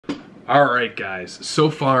Alright guys, so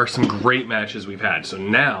far some great matches we've had. So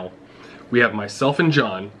now we have myself and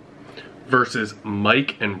John versus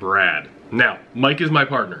Mike and Brad. Now, Mike is my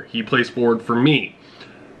partner. He plays forward for me.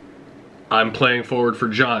 I'm playing forward for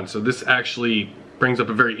John. So this actually brings up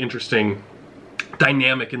a very interesting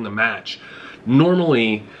dynamic in the match.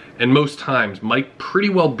 Normally, and most times, Mike pretty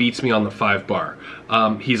well beats me on the 5-bar.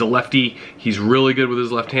 He's a lefty, he's really good with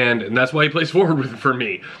his left hand, and that's why he plays forward for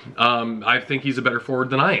me. I think he's a better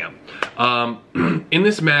forward than I am. In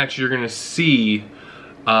this match, you're gonna see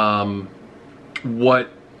what,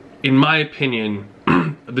 in my opinion,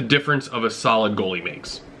 the difference of a solid goalie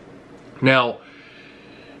makes. Now,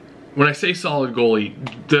 when I say solid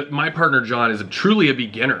goalie, my partner John is truly a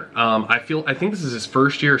beginner. I think this is his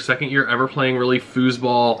first year, second year ever playing really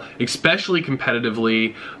foosball, especially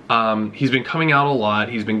competitively. He's been coming out a lot,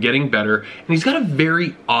 he's been getting better, and he's got a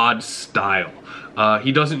very odd style.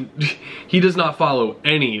 He does not follow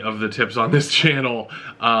any of the tips on this channel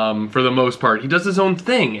for the most part. He does his own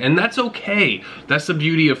thing, and that's okay. That's the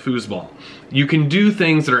beauty of foosball. You can do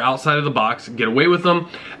things that are outside of the box, get away with them,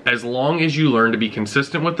 as long as you learn to be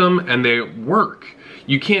consistent with them and they work.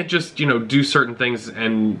 You can't just, do certain things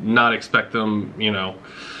and not expect them,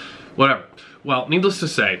 whatever. Well, needless to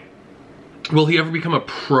say, will he ever become a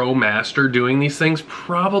pro master doing these things?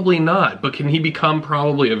 Probably not. But can he become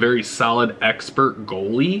probably a very solid expert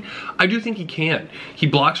goalie? I do think he can. He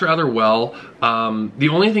blocks rather well. The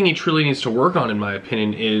only thing he truly needs to work on, in my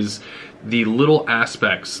opinion, is the little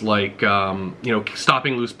aspects like,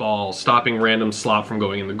 stopping loose balls, stopping random slop from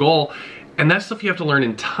going in the goal. And that's stuff you have to learn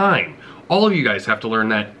in time. All of you guys have to learn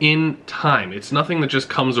that in time. It's nothing that just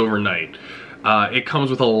comes overnight. It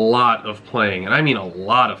comes with a lot of playing, and I mean a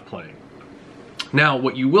lot of playing. Now,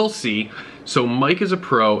 what you will see, so Mike is a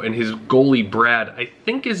pro and his goalie Brad, I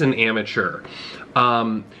think, is an amateur.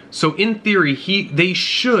 So in theory, they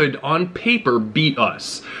should, on paper, beat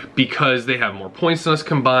us because they have more points than us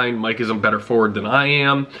combined. Mike is a better forward than I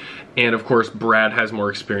am. And of course, Brad has more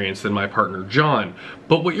experience than my partner, John.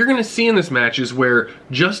 But what you're gonna see in this match is where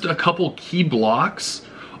just a couple key blocks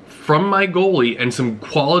from my goalie and some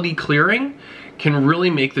quality clearing can really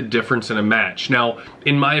make the difference in a match. Now,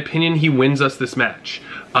 in my opinion, he wins us this match.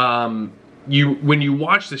 When you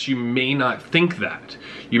watch this, you may not think that.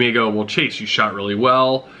 You may go, well, Chase, you shot really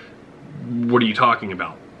well. What are you talking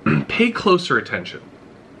about? Pay closer attention.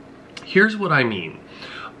 Here's what I mean.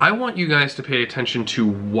 I want you guys to pay attention to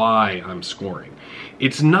why I'm scoring.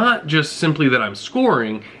 It's not just simply that I'm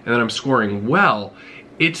scoring and that I'm scoring well.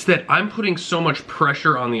 It's that I'm putting so much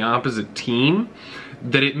pressure on the opposite team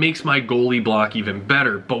that it makes my goalie block even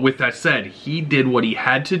better. But with that said, he did what he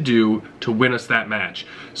had to do to win us that match.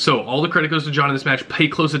 So all the credit goes to John in this match. Pay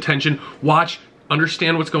close attention, watch,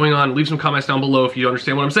 understand what's going on, leave some comments down below if you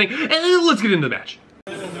understand what I'm saying, and let's get into the match.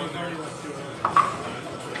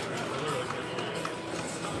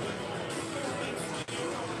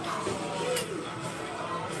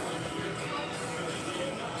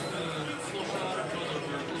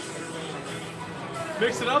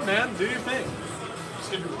 Mix it up, man. Do your thing.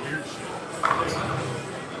 Just gonna do weird shit.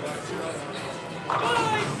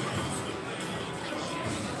 Bye.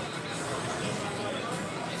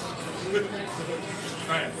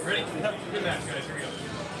 Alright, ready? Good match, guys. Here we go.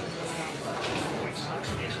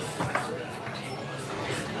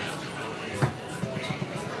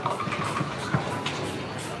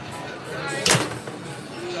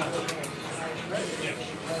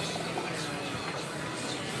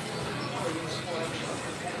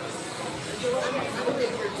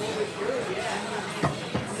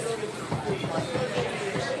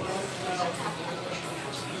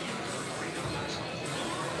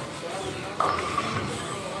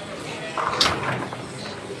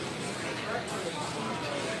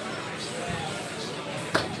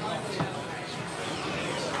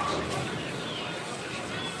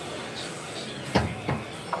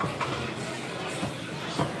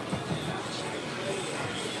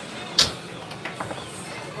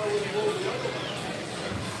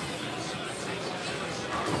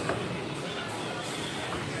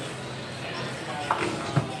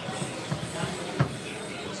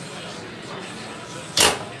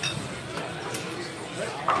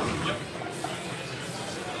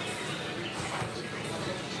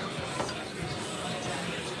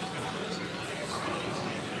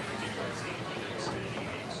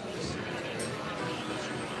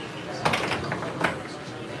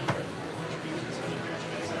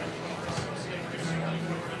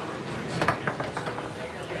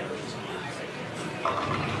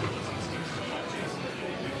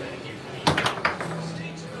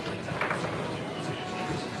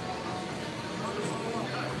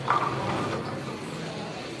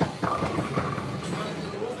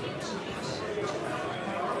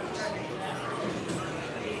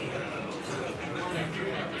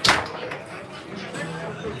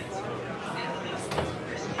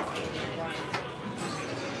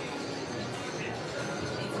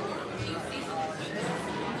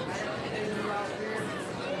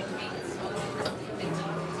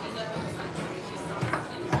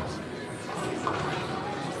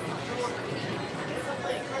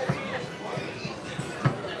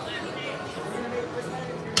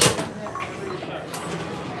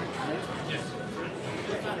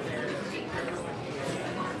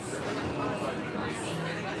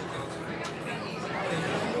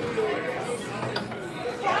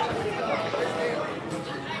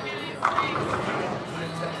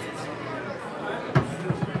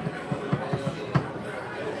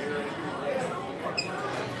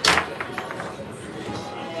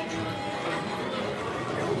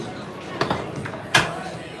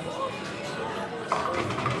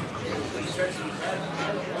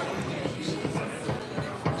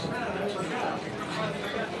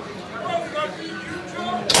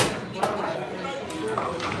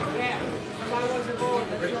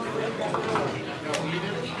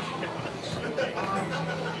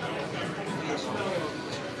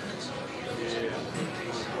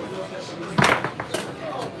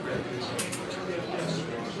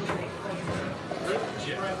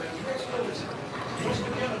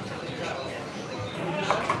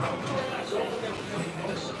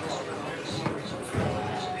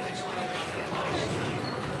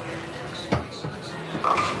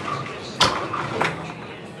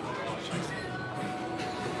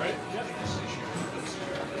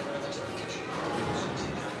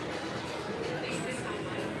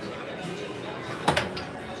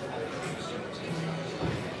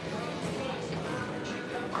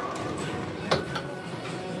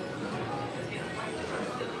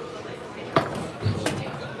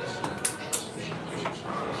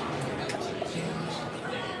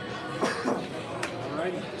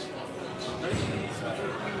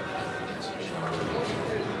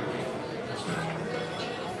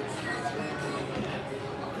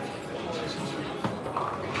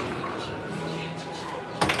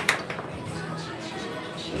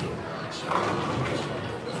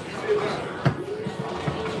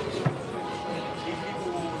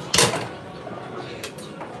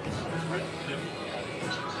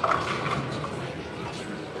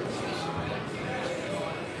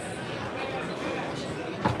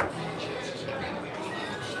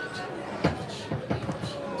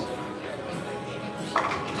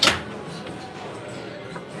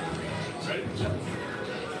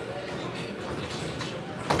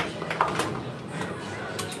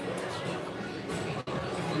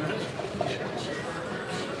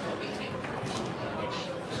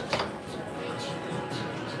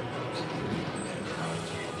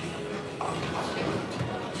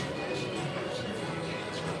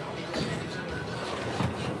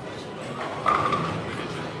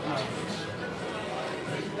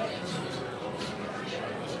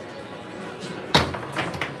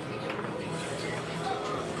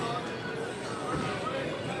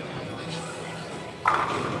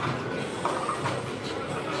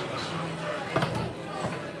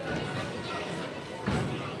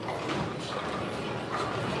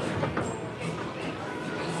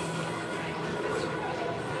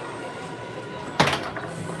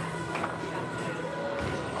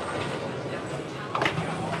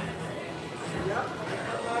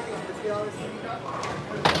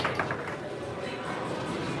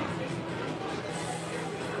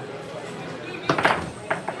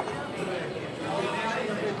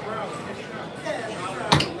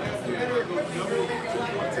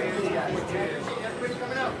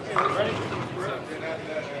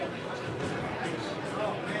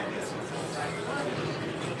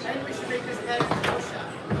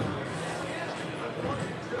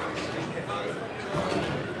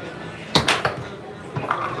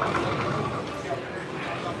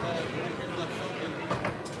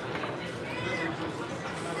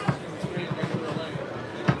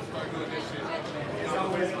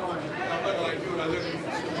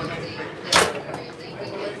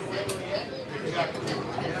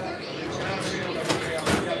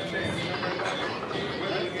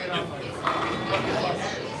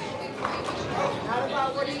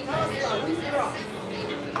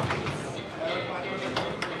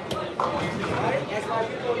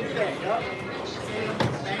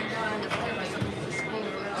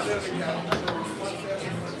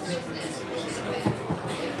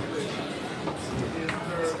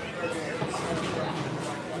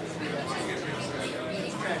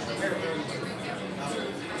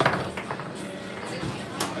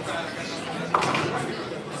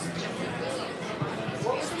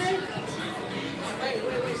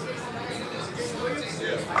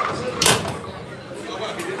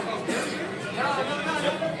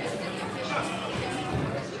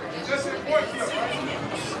 Ready?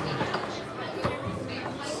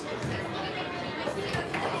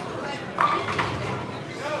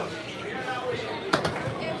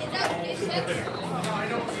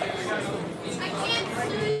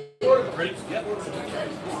 Yep.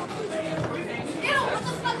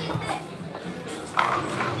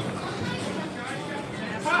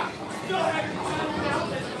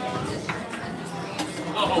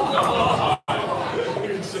 Oh,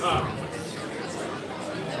 good job.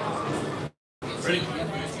 Ready?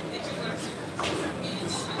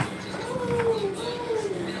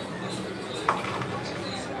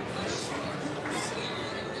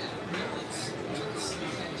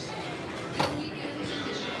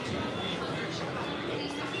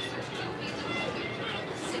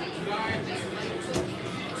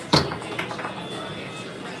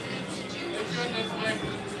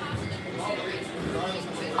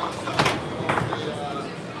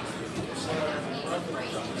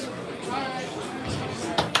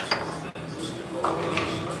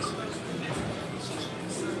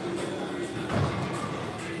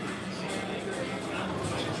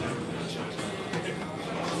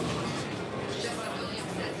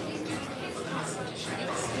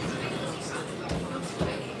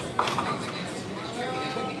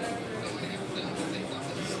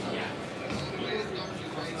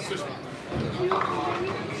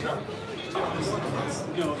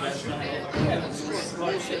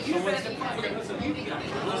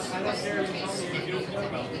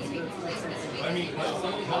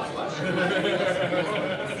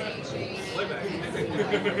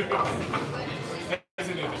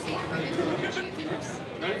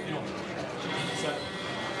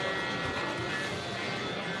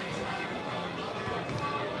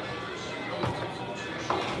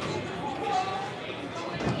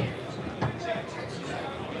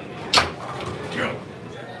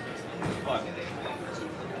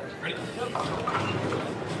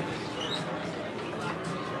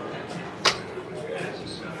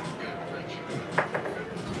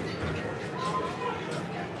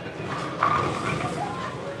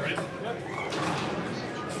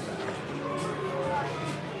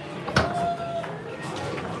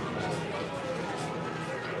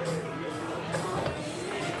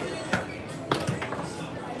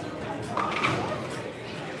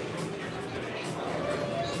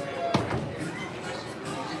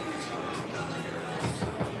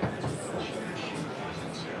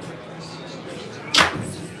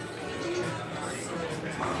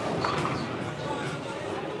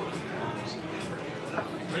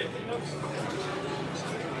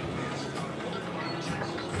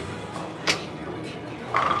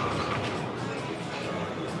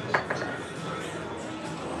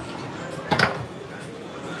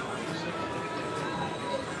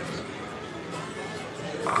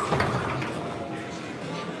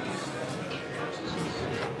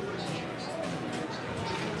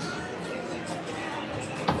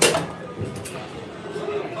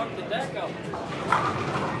 Fuck did that go?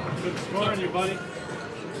 Good score on you, buddy.